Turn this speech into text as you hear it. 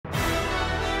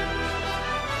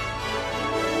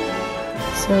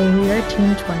So we are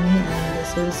Team 20, and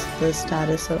this is the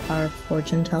status of our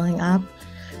fortune telling app.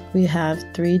 We have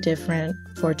 3 different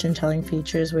fortune telling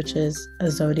features, which is a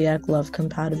zodiac love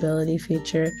compatibility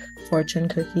feature, fortune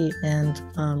cookie, and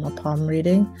a palm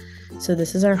reading. So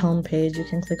this is our home page. You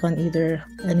can click on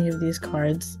any of these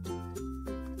cards,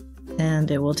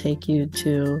 and it will take you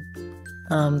to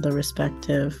the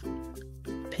respective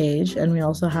page. And we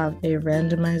also have a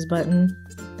randomize button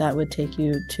that would take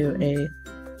you to a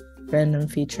random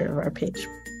feature of our page.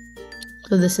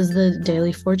 So this is the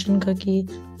daily fortune cookie.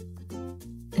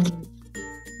 And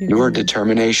your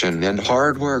determination and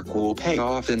hard work will pay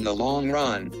off in the long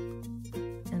run.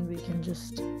 And we can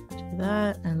just do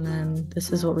that. And then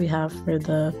this is what we have for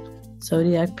the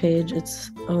zodiac page. It's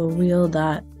a wheel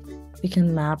that we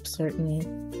can map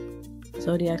certain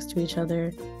zodiacs to each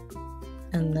other.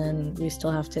 And then we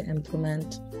still have to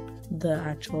implement the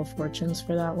actual fortunes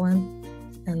for that one.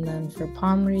 And then for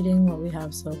palm reading, what we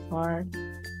have so far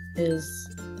is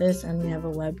this, and we have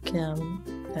a webcam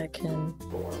that can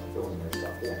filling their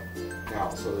stuff in. Now,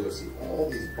 so you'll see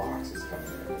all these boxes coming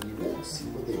in, and you won't see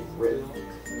what they've written.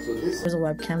 So there's a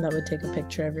webcam that would take a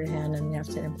picture of your hand, and you have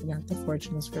to implement the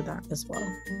fortunes for that as well.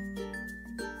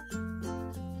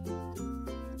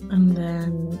 And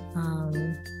then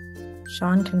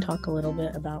Sean can talk a little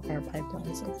bit about our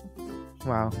pipeline so far.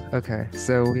 Wow, okay.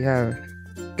 So we have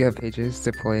GitHub pages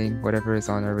deploying whatever is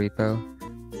on our repo.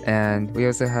 And we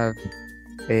also have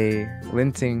a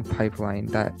linting pipeline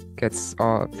that gets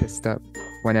all pissed up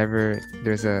whenever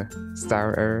there's a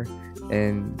style error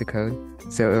in the code.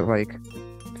 So it'll like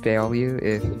fail you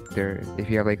if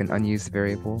you have like an unused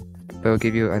variable, but it'll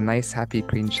give you a nice happy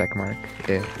green check mark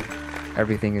if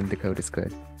everything in the code is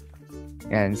good.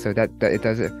 And so that it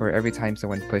does it for every time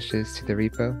someone pushes to the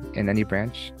repo in any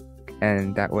branch,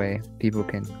 and that way people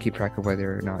can keep track of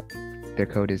whether or not their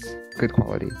code is good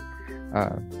quality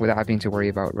without having to worry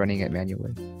about running it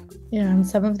manually. Yeah, and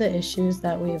some of the issues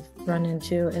that we've run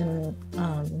into in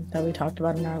that we talked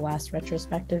about in our last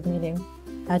retrospective meeting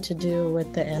had to do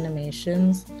with the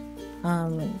animations.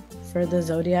 For the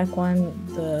zodiac one,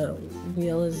 the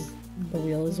wheel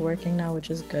is working now,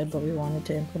 which is good, but we wanted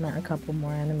to implement a couple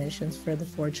more animations for the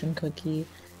fortune cookie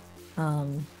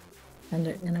and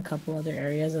in a couple other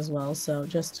areas as well. So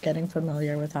just getting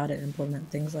familiar with how to implement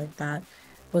things like that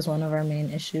was one of our main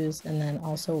issues, and then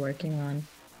also working on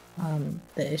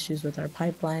the issues with our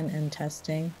pipeline and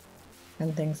testing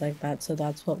and things like that. So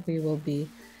that's what we will be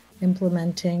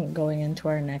implementing going into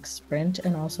our next sprint,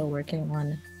 and also working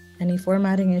on any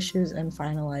formatting issues and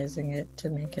finalizing it to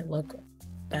make it look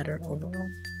better overall.